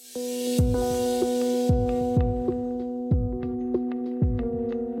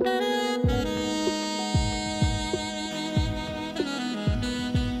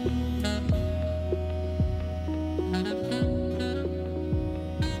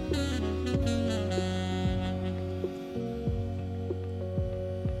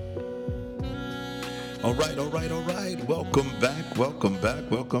All right. Welcome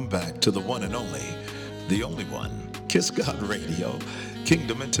back to the one and only, the only one, Kiss God Radio,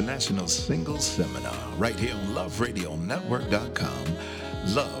 Kingdom International Singles Seminar, right here on LoveRadioNetwork.com.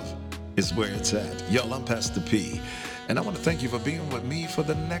 Love is where it's at. Y'all, I'm Pastor P, and I want to thank you for being with me for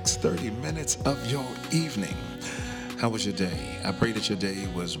the next 30 minutes of your evening. How was your day? I pray that your day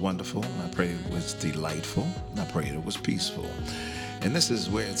was wonderful. I pray it was delightful. I pray it was peaceful. And this is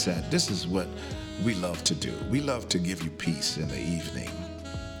where it's at. This is what we love to do. We love to give you peace in the evening,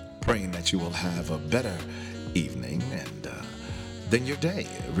 praying that you will have a better evening and than your day,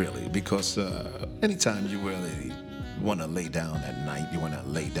 really, because anytime you really want to lay down at night, you want to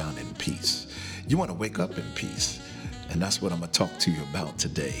lay down in peace. You want to wake up in peace. And that's what I'm going to talk to you about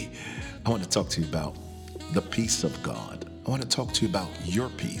today. I want to talk to you about the peace of God. I want to talk to you about your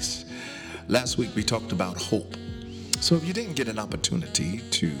peace. Last week we talked about hope. So if you didn't get an opportunity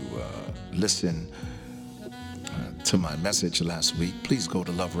to listen to my message last week, please go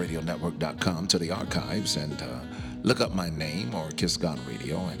to loveradionetwork.com to the archives and look up my name or Kiss God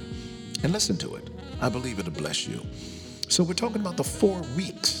Radio and listen to it. I believe it'll bless you. So we're talking about the 4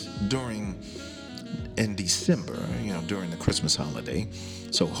 weeks in December, during the Christmas holiday.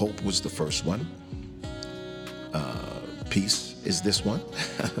 So hope was the first one. Peace is this one,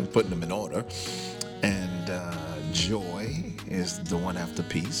 putting them in order. And joy is the one after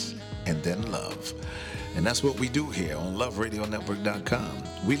peace, and then love. And that's what we do here on LoveRadioNetwork.com.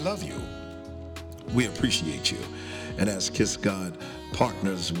 We love you. We appreciate you. And as Kiss God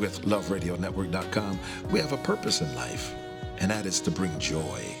partners with LoveRadioNetwork.com, we have a purpose in life, and that is to bring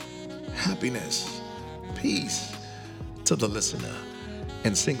joy, happiness, peace to the listener.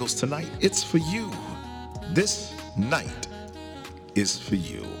 And singles, tonight, it's for you. This night is for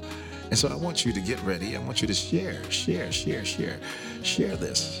you. And so I want you to get ready. I want you to share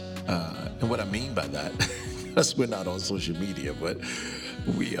this. And what I mean by that, because we're not on social media, but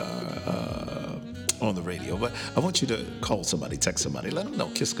we are on the radio. But I want you to call somebody, text somebody, let them know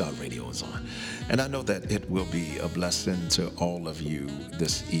Kiss God Radio is on. And I know that it will be a blessing to all of you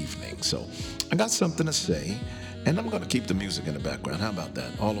this evening. So I got something to say, and I'm going to keep the music in the background. How about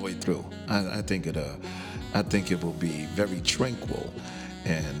that? All the way through. I think it will be very tranquil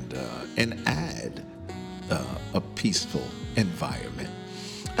and add a peaceful environment.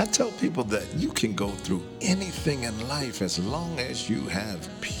 I tell people that you can go through anything in life as long as you have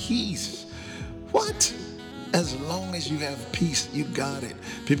peace. What? As long as you have peace, you got it.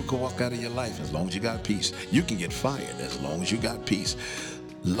 People can walk out of your life as long as you got peace. You can get fired as long as you got peace.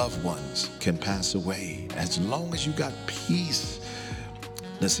 Loved ones can pass away as long as you got peace.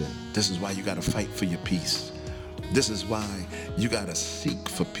 Listen, this is why you got to fight for your peace. This is why you got to seek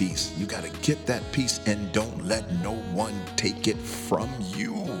for peace. You got to get that peace and don't let no one take it from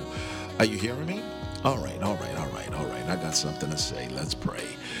you. Are you hearing me? All right. I got something to say. Let's pray.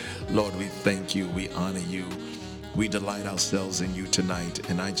 Lord, we thank you. We honor you. We delight ourselves in you tonight.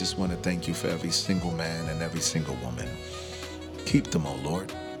 And I just want to thank you for every single man and every single woman. Keep them, oh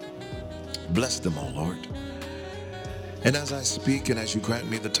Lord. Bless them, oh Lord. And as I speak and as you grant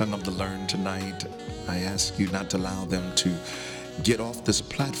me the tongue of the learned tonight, I ask you not to allow them to get off this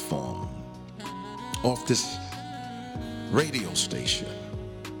platform, off this radio station,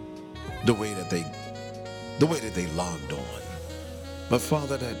 the way that they logged on. But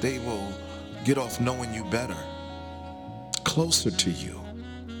Father, that they will get off knowing you better, closer to you,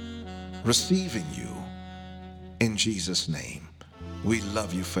 receiving you in Jesus' name. We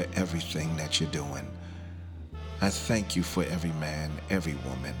love you for everything that you're doing. I thank you for every man, every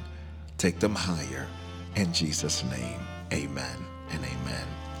woman. Take them higher in Jesus' name. Amen and amen.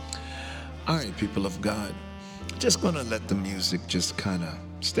 All right, people of God, just going to let the music just kind of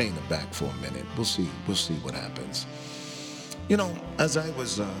stay in the back for a minute. We'll see what happens. As I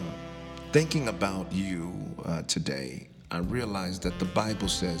was thinking about you today, I realized that the Bible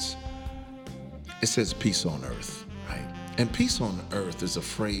says peace on earth, right? And peace on earth is a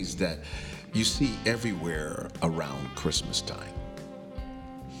phrase that you see everywhere around Christmas time.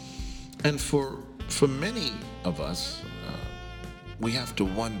 And for many of us, we have to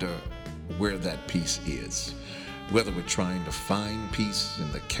wonder where that peace is. Whether we're trying to find peace in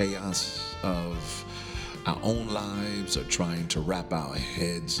the chaos of our own lives or trying to wrap our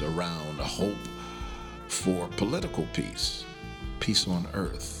heads around a hope for political peace. Peace on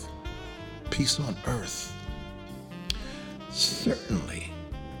earth. Peace on earth. Certainly,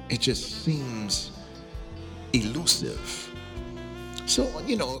 it just seems elusive. So,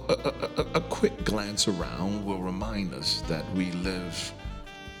 a quick glance around will remind us that we live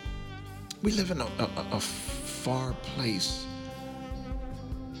in a far place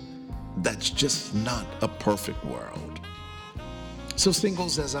that's just not a perfect world. So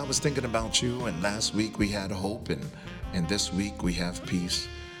singles, as I was thinking about you, and last week we had hope, and this week we have peace.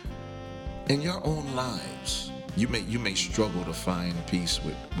 In your own lives, you may struggle to find peace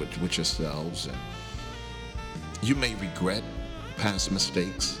with yourselves, and you may regret past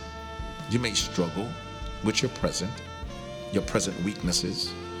mistakes. You may struggle with your present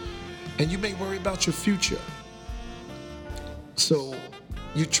weaknesses, and you may worry about your future. So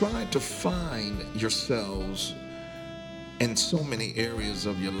you try to find yourselves in so many areas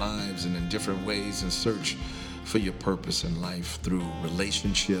of your lives and in different ways and search for your purpose in life through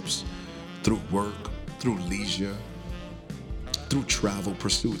relationships, through work, through leisure, through travel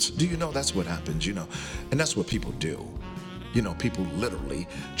pursuits. Do you know that's what happens, And that's what people do. People literally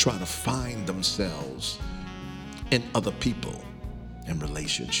try to find themselves in other people and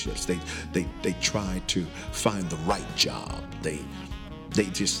relationships. They try to find the right job. They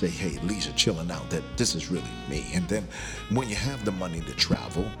just say, hey, leisure, chilling out, that this is really me. And then when you have the money to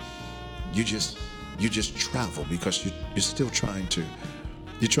travel, you just travel because you're still trying to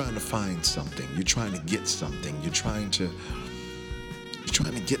find something. You're trying to get something. You're trying to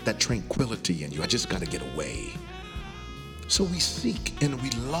get that tranquility in you. I just got to get away. So we seek and we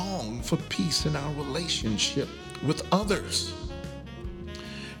long for peace in our relationship with others.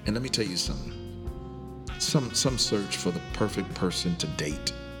 And let me tell you something. Some search for the perfect person to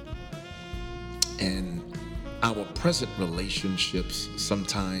date. And our present relationships,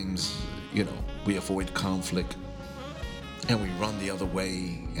 sometimes, we avoid conflict and we run the other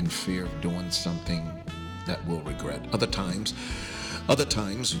way in fear of doing something that we'll regret. Other times,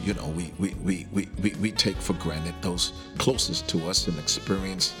 we take for granted those closest to us and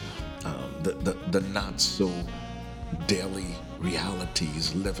experience the not so daily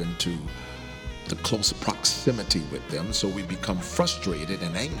realities, living to the close proximity with them, so we become frustrated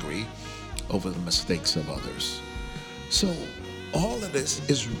and angry over the mistakes of others. So all of this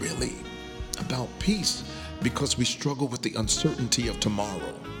is really about peace because we struggle with the uncertainty of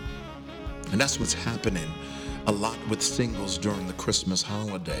tomorrow. And that's what's happening a lot with singles during the Christmas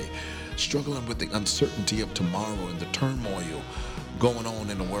holiday, struggling with the uncertainty of tomorrow and the turmoil going on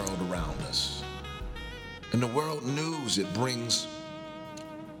in the world around us. In the world news, it brings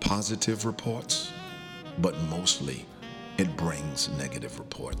positive reports, but mostly it brings negative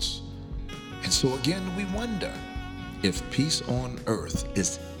reports. And so again, we wonder if peace on earth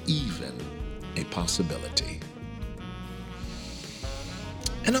is even a possibility.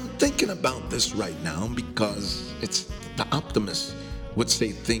 And I'm thinking about this right now because the optimists would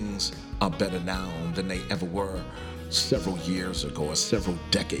say things are better now than they ever were several years ago or several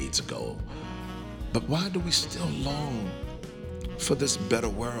decades ago. But why do we still long for this better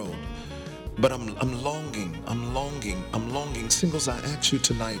world? But I'm longing. Singles, I ask you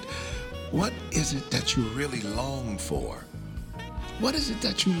tonight, what is it that you really long for? What is it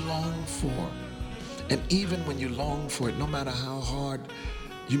that you long for? And even when you long for it, no matter how hard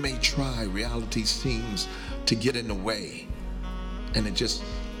you may try, reality seems to get in the way, and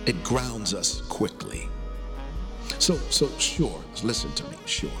it grounds us quickly. So sure, listen to me.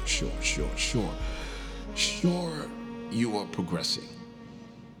 Sure, you are progressing.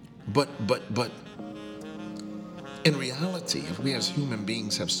 But in reality, if we as human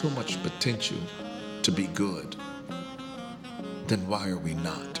beings have so much potential to be good, then why are we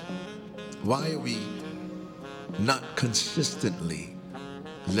not? Why are we not consistently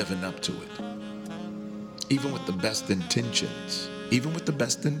living up to it? Even with the best intentions,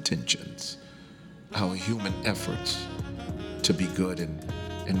 our human efforts to be good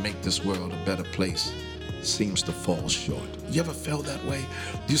and make this world a better place seems to fall short. You ever felt that way?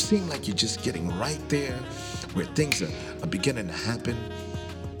 You seem like you're just getting right there where things are beginning to happen.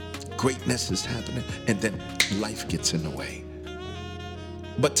 Greatness is happening, and then life gets in the way.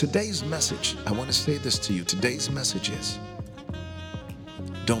 But today's message, I want to say this to you. Today's message is,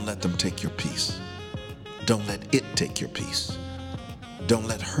 don't let them take your peace. Don't let it take your peace. Don't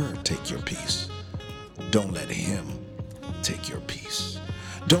let her take your peace. Don't let him take your peace.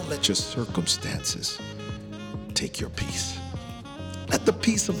 Don't let your circumstances take your peace. Let the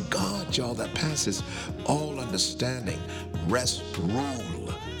peace of God, y'all, that passes all understanding, rest,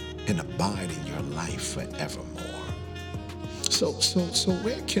 rule, and abide in your life forevermore. So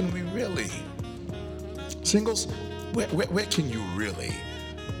where can we really, singles, where can you really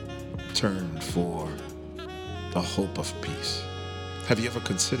turn for the hope of peace? Have you ever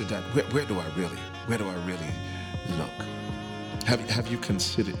considered that? Where do I really look? Have you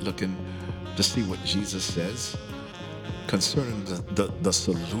considered looking to see what Jesus says concerning the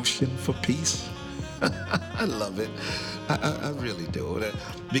solution for peace? I love it. I really do.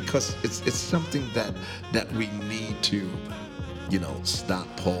 Because it's something that we need to, stop,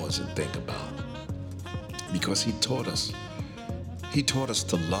 pause, and think about. Because he taught us. He taught us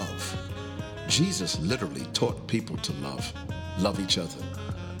to love. Jesus literally taught people to love each other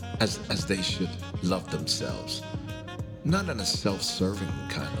as they should love themselves. Not in a self-serving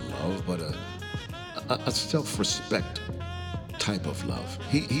kind of love, but a self-respect type of love.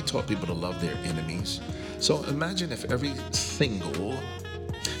 He taught people to love their enemies. So imagine if every single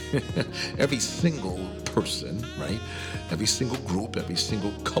person, right? Every single group, every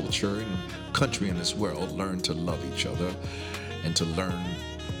single culture and country in this world learned to love each other and to learn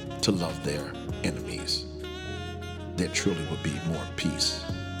to love their enemies. There truly would be more peace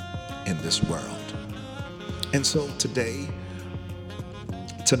in this world. And so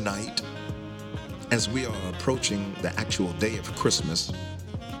tonight, as we are approaching the actual day of Christmas,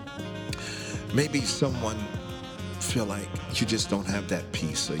 maybe someone feel like you just don't have that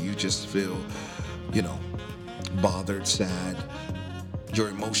peace, or you just feel, bothered, sad. Your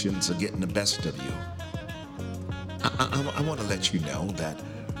emotions are getting the best of you. I want to let you know that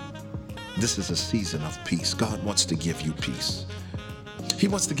this is a season of peace. God wants to give you peace. He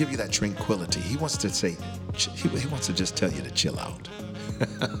wants to give you that tranquility. He wants to say, he wants to just tell you to chill out.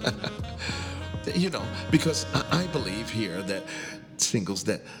 Because I believe here that singles,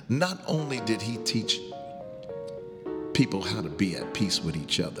 that not only did he teach people how to be at peace with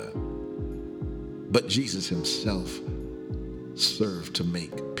each other, but Jesus himself served to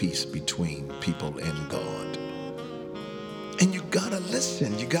make peace between people and God. And you gotta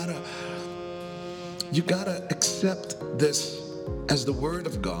listen. You gotta accept this as the word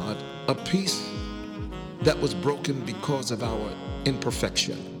of God, a peace that was broken because of our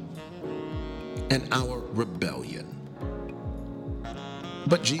imperfection and our rebellion.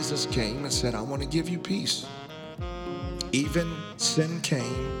 But Jesus came and said, I want to give you peace. Even sin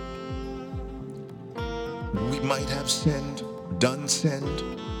came. We might have sinned, done sinned,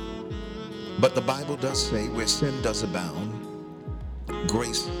 but the Bible does say where sin does abound,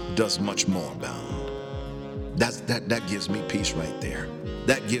 grace does much more abound. That gives me peace right there.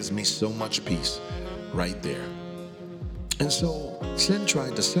 That gives me so much peace right there. And so sin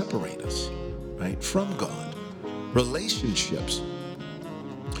tried to separate us, right, from God. Relationships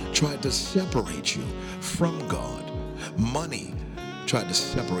tried to separate you from God. Money tried to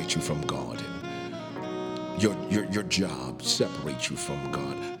separate you from God. And your job separates you from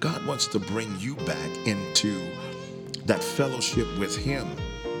God. God wants to bring you back into that fellowship with him,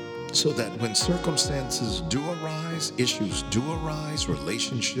 so that when circumstances do arise, issues do arise,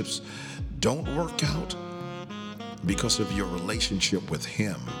 relationships don't work out because of your relationship with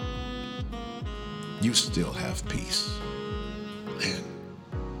him, you still have peace. Man,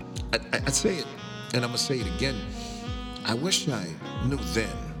 I say it, and I'm going to say it again. I wish I knew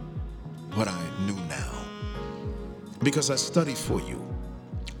then what I knew now. Because I study for you.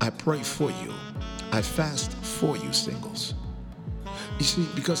 I pray for you. I fast for you, singles. You see,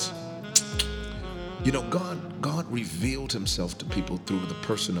 because, God revealed himself to people through the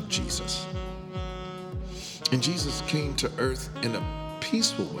person of Jesus. And Jesus came to earth in a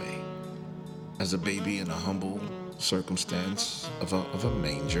peaceful way, as a baby in a humble circumstance of a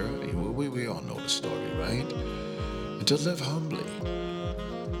manger. We all know the story, right? And to live humbly.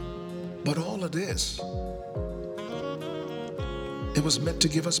 But all of this, it was meant to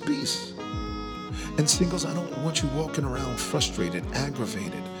give us peace. And singles, I don't want you walking around frustrated,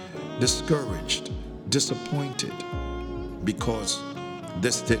 aggravated, discouraged, disappointed because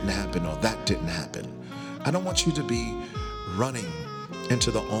this didn't happen or that didn't happen. I don't want you to be running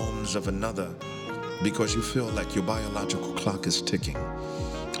into the arms of another because you feel like your biological clock is ticking.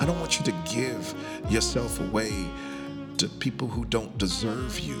 I don't want you to give yourself away to people who don't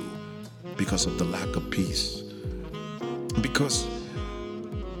deserve you because of the lack of peace. Because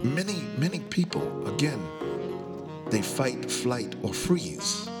many people, again, they fight, flight, or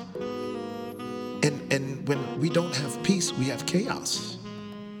freeze. And when we don't have peace, we have chaos,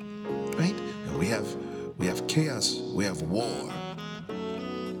 right? And we have chaos, we have war.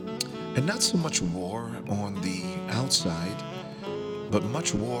 And not so much war on the outside, but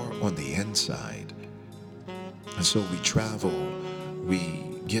much war on the inside. And so we travel, we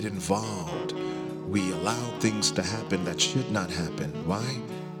get involved, we allow things to happen that should not happen. Why?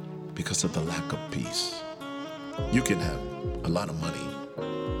 Because of the lack of peace. You can have a lot of money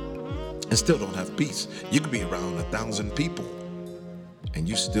and still don't have peace. You could be around 1,000 people and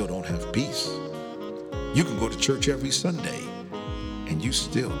you still don't have peace. You can go to church every Sunday and you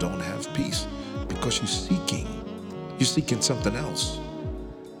still don't have peace because you're seeking something else.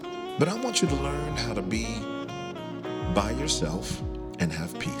 But I want you to learn how to be by yourself and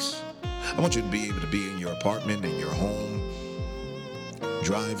have peace. I want you to be able to be in your apartment, in your home,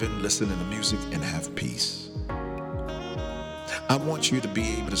 driving, listening to music, and have peace. I want you to be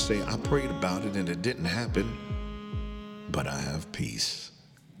able to say, I prayed about it and it didn't happen, but I have peace.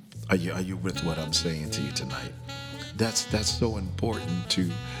 Are you with what I'm saying to you tonight? That's so important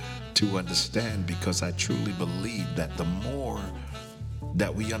to understand, because I truly believe that the more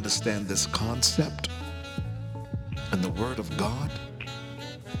that we understand this concept and the Word of God,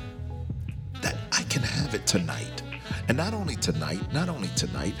 that I can have it tonight. And not only tonight,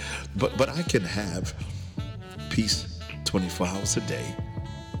 but I can have peace 24 hours a day,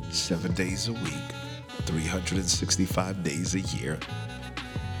 7 days a week, 365 days a year,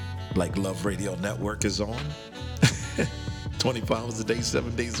 like Love Radio Network is on. 24 hours a day,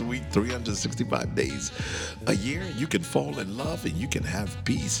 7 days a week, 365 days a year. You can fall in love and you can have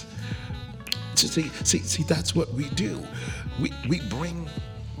peace. See, that's what we do. We bring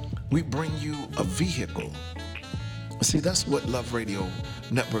you a vehicle. See, that's what Love Radio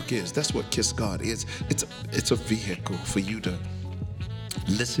Network is. That's what Kiss God is. It's a vehicle for you to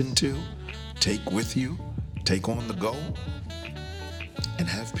listen to, take with you, take on the go, and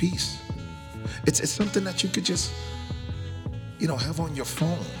have peace. It's something that you could just, have on your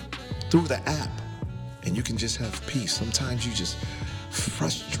phone through the app, and you can just have peace. Sometimes you just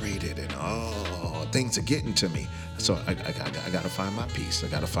frustrated and things are getting to me. So I gotta find my peace. I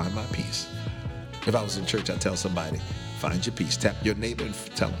gotta find my peace. If I was in church, I'd tell somebody, find your peace. Tap your neighbor and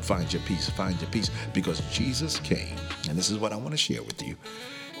tell them, find your peace, find your peace. Because Jesus came, and this is what I want to share with you.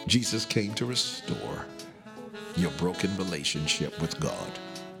 Jesus came to restore your broken relationship with God.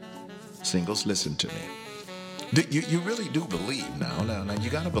 Singles, listen to me. You really do believe now you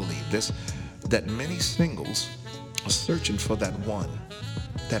got to believe this, that many singles are searching for that one,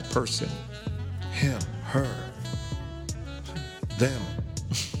 that person, him, her, them,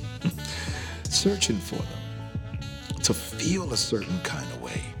 searching for them to feel a certain kind of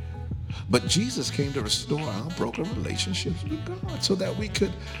way. But Jesus came to restore our broken relationships with God so that we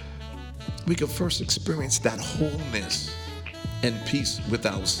could first experience that wholeness and peace with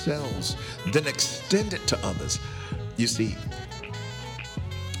ourselves, then extend it to others. You see,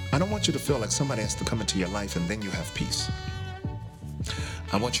 I don't want you to feel like somebody has to come into your life and then you have peace.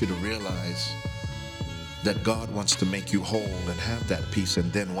 I want you to realize that God wants to make you whole and have that peace,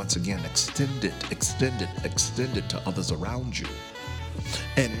 and then once again extend it to others around you.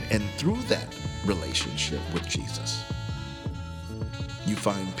 And through that relationship with Jesus, you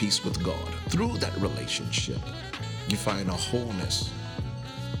find peace with God. Through that relationship, you find a wholeness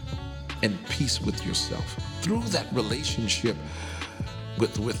and peace with yourself. Through that relationship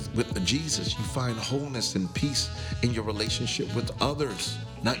with Jesus, you find wholeness and peace in your relationship with others.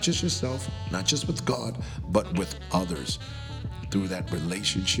 Not just yourself, not just with God, but with others. Through that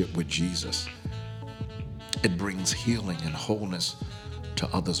relationship with Jesus, it brings healing and wholeness to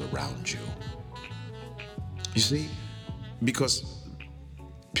others around you. You see, because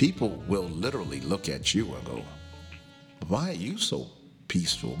people will literally look at you and go, why are you so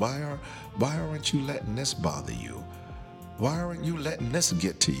peaceful? Why aren't you letting this bother you? Why aren't you letting this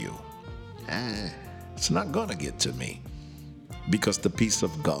get to you? It's not gonna get to me, because the peace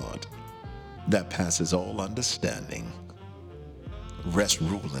of God that passes all understanding rest,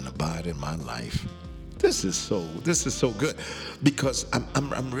 rule, and abide in my life. This is so good, because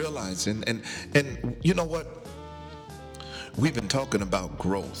I'm realizing, and you know what? We've been talking about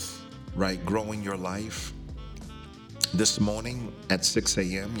growth, right? Growing your life. This morning at 6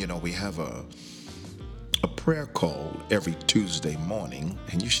 a.m., we have a prayer call every Tuesday morning,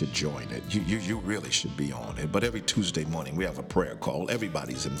 and you should join it. You really should be on it. But every Tuesday morning we have a prayer call.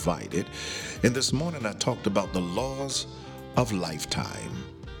 Everybody's invited. And this morning I talked about the laws of lifetime.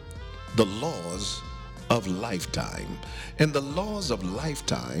 The laws of lifetime. And the laws of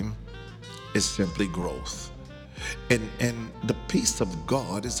lifetime is simply growth. And the peace of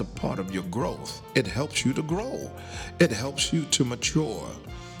God is a part of your growth. It helps you to grow. It helps you to mature.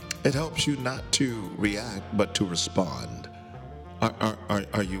 It helps you not to react, but to respond.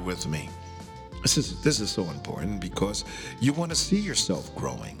 Are you with me? This is so important, because you want to see yourself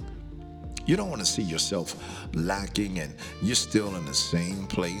growing. You don't want to see yourself lacking and you're still in the same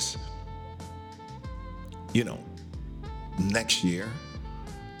place. Next year,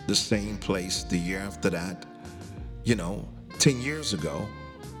 the same place, the year after that. 10 years ago,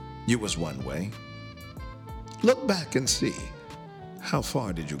 you was one way. Look back and see, how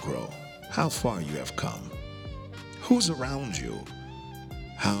far did you grow? How far you have come? Who's around you?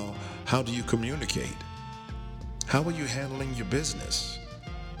 How do you communicate? How are you handling your business?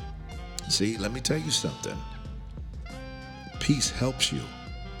 See, let me tell you something. Peace helps you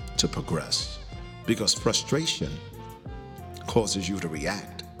to progress because frustration causes you to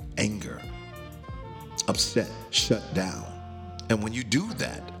react, anger, upset, shut down. And when you do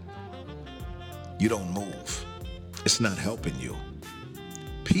that, you don't move. It's not helping you.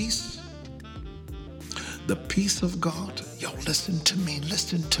 Peace, the peace of God, yo, listen to me,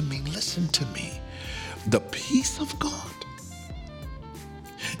 listen to me, listen to me. The peace of God,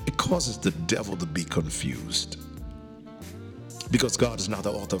 it causes the devil to be confused because God is not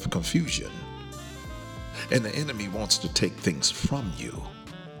the author of confusion. And the enemy wants to take things from you.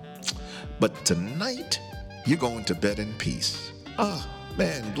 But tonight, you're going to bed in peace. Ah,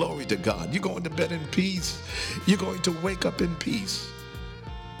 man, glory to God. You're going to bed in peace. You're going to wake up in peace.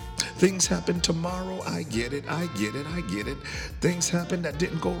 Things happen tomorrow. I get it. I get it. I get it. Things happen that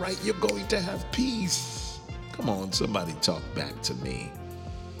didn't go right. You're going to have peace. Come on, somebody talk back to me.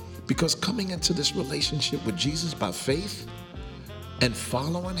 Because coming into this relationship with Jesus by faith and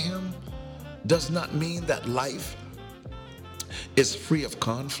following him does not mean that life is free of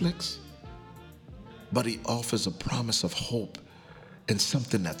conflicts, but he offers a promise of hope and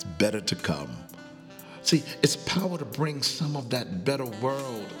something that's better to come. See, it's power to bring some of that better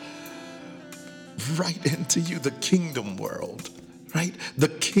world right into you, the kingdom world, right? The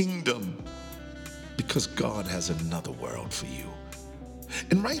kingdom, because God has another world for you.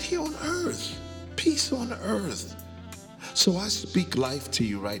 And right here on earth, peace on earth. So I speak life to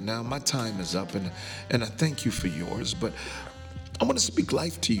you right now. My time is up, and I thank you for yours, but I want to speak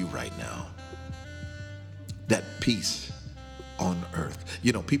life to you right now. That peace on earth.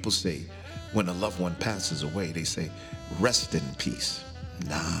 You know, people say when a loved one passes away, they say, rest in peace.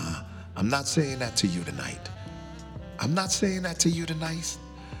 Nah, I'm not saying that to you tonight. I'm not saying that to you tonight.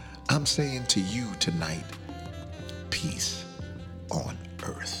 I'm saying to you tonight, peace on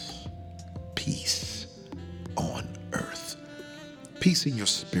earth. Peace on earth. Peace in your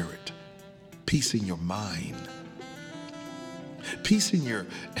spirit. Peace in your mind. Peace in your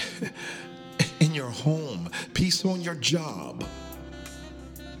in your home. Peace on your job.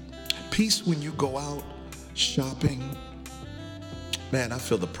 Peace when you go out shopping. Man, I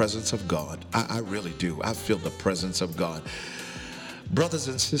feel the presence of God. I really do. I feel the presence of God. Brothers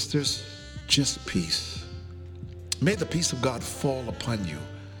and sisters, just peace. May the peace of God fall upon you.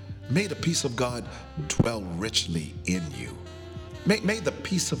 May the peace of God dwell richly in you. May the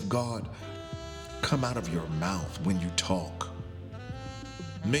peace of God come out of your mouth when you talk.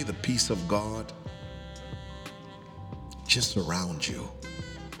 May the peace of God just surround you.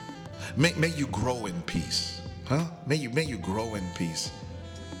 May you grow in peace. Huh? May you grow in peace.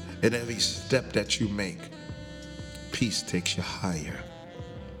 In every step that you make, peace takes you higher.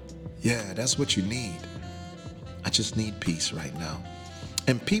 Yeah, that's what you need. I just need peace right now.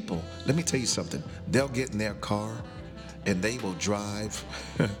 And people, let me tell you something. They'll get in their car and they will drive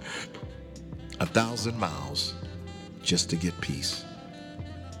 1,000 miles just to get peace.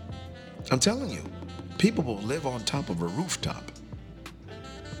 I'm telling you, people will live on top of a rooftop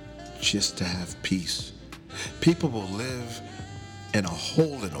just to have peace. People will live in a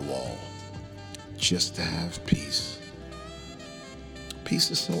hole in a wall just to have peace.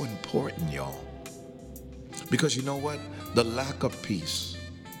 Peace is so important, y'all. Because you know what? The lack of peace,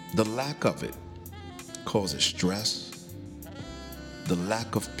 the lack of it causes stress. The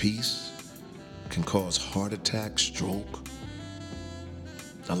lack of peace can cause heart attack, stroke.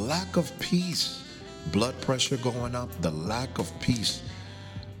 The lack of peace, blood pressure going up. The lack of peace,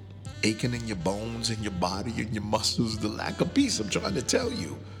 aching in your bones, in your body, in your muscles. The lack of peace. I'm trying to tell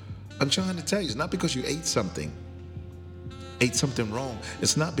you. It's not because you ate something wrong.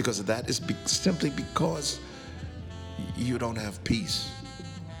 It's not because of that. It's simply because you don't have peace.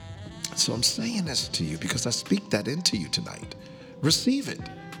 So I'm saying this to you because I speak that into you tonight. Receive it.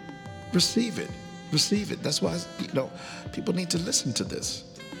 Receive it. Receive it. That's why, people need to listen to this.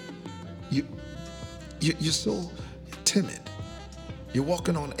 You're so timid. You're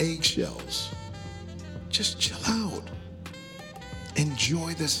walking on eggshells. Just chill out.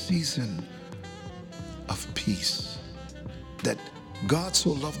 Enjoy the season of peace. That God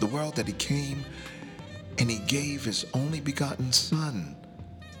so loved the world that he came and he gave his only begotten Son.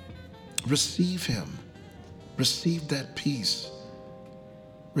 Receive him. Receive that peace.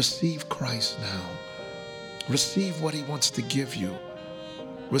 Receive Christ now. Receive what he wants to give you.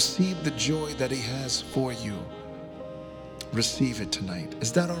 Receive the joy that he has for you. Receive it tonight.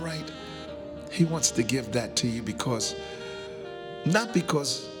 Is that all right? He wants to give that to you not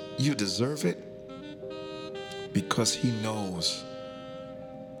because you deserve it, because he knows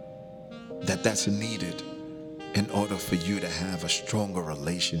that that's needed in order for you to have a stronger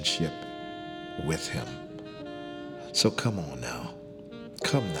relationship with him. So come on now.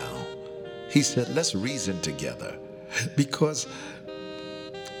 Come now. He said, let's reason together. Because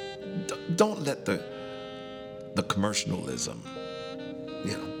don't let the commercialism,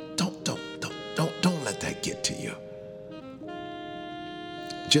 don't let that get to you.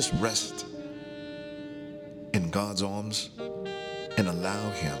 Just rest in God's arms and allow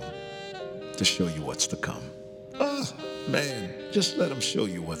him to show you what's to come. Oh, man, just let him show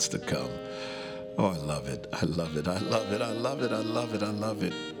you what's to come. Oh, I love it. I love it. I love it. I love it. I love it. I love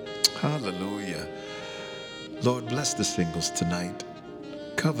it. Hallelujah. Lord, bless the singles tonight.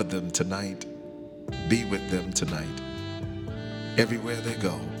 Cover them tonight. Be with them tonight. Everywhere they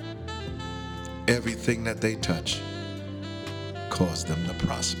go, everything that they touch, cause them to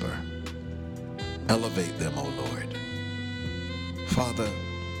prosper. Elevate them, O Lord. Father,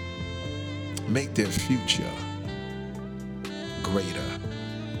 make their future greater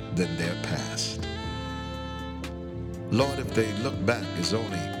than their past. Lord, if they look back, it's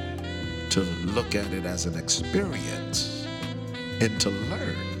only to look at it as an experience and to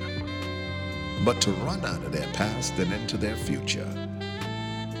learn, but to run out of their past and into their future.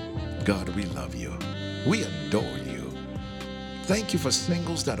 God, we love you. We adore you. Thank you for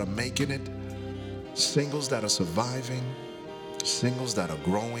singles that are making it, singles that are surviving, singles that are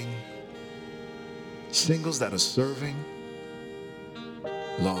growing, singles that are serving.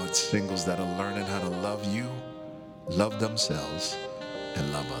 Lord, singles that are learning how to love you, love themselves,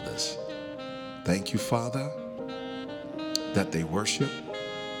 and love others. Thank you, Father, that they worship,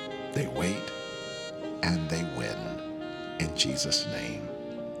 they wait, and they win. In Jesus' name,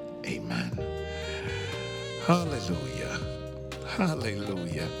 amen. Hallelujah.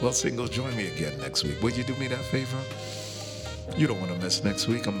 Hallelujah. Well, singles, join me again next week. Will you do me that favor? You don't want to miss next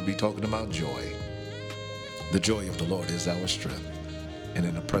week. I'm going to be talking about joy. The joy of the Lord is our strength, and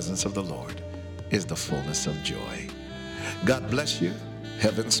in the presence of the Lord is the fullness of joy. God bless you.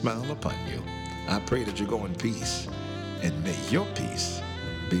 Heaven smile upon you. I pray that you go in peace, and may your peace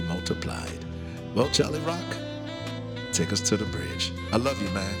be multiplied. Well, Charlie Rock, take us to the bridge. I love you,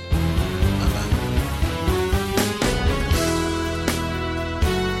 man. Bye-bye.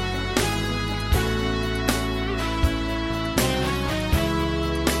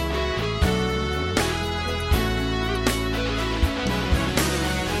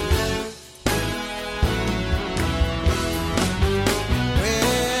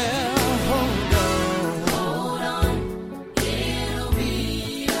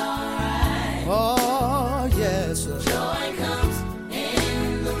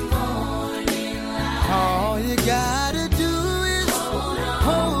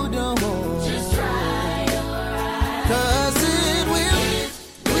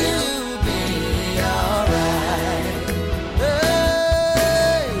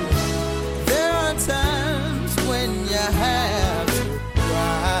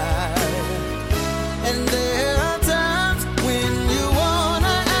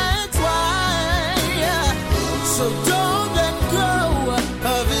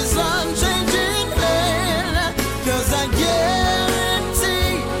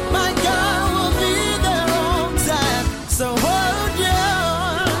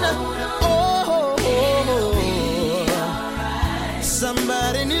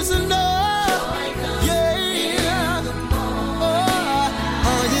 Somebody needs to know, yeah.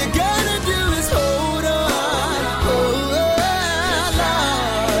 All you gotta do is hold on, Lord.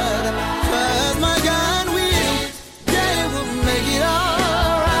 'Cause my God will, yeah, will make it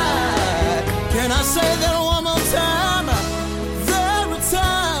alright. Can I say that one more time? There are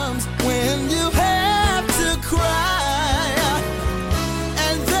times when you have to cry,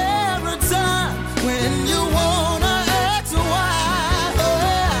 and there are times when you wanna ask why.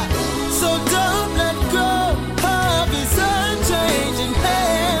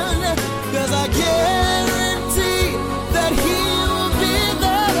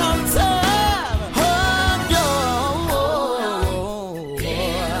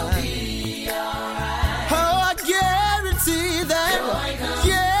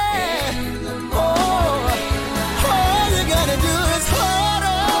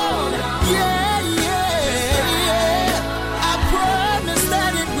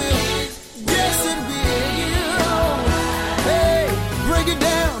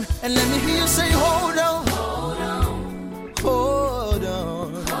 And let me hear you say, hold on, hold on, hold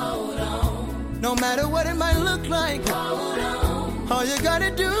on, hold on. No matter what it might look like, hold on. All you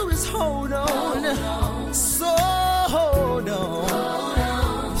gotta do is hold on. Hold on. So hold on. Hold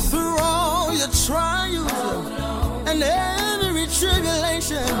on. Through all your trials and every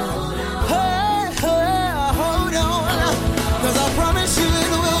tribulation, hey, hey, hold on. 'Cause I promise you it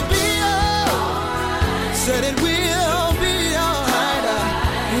will be all that it will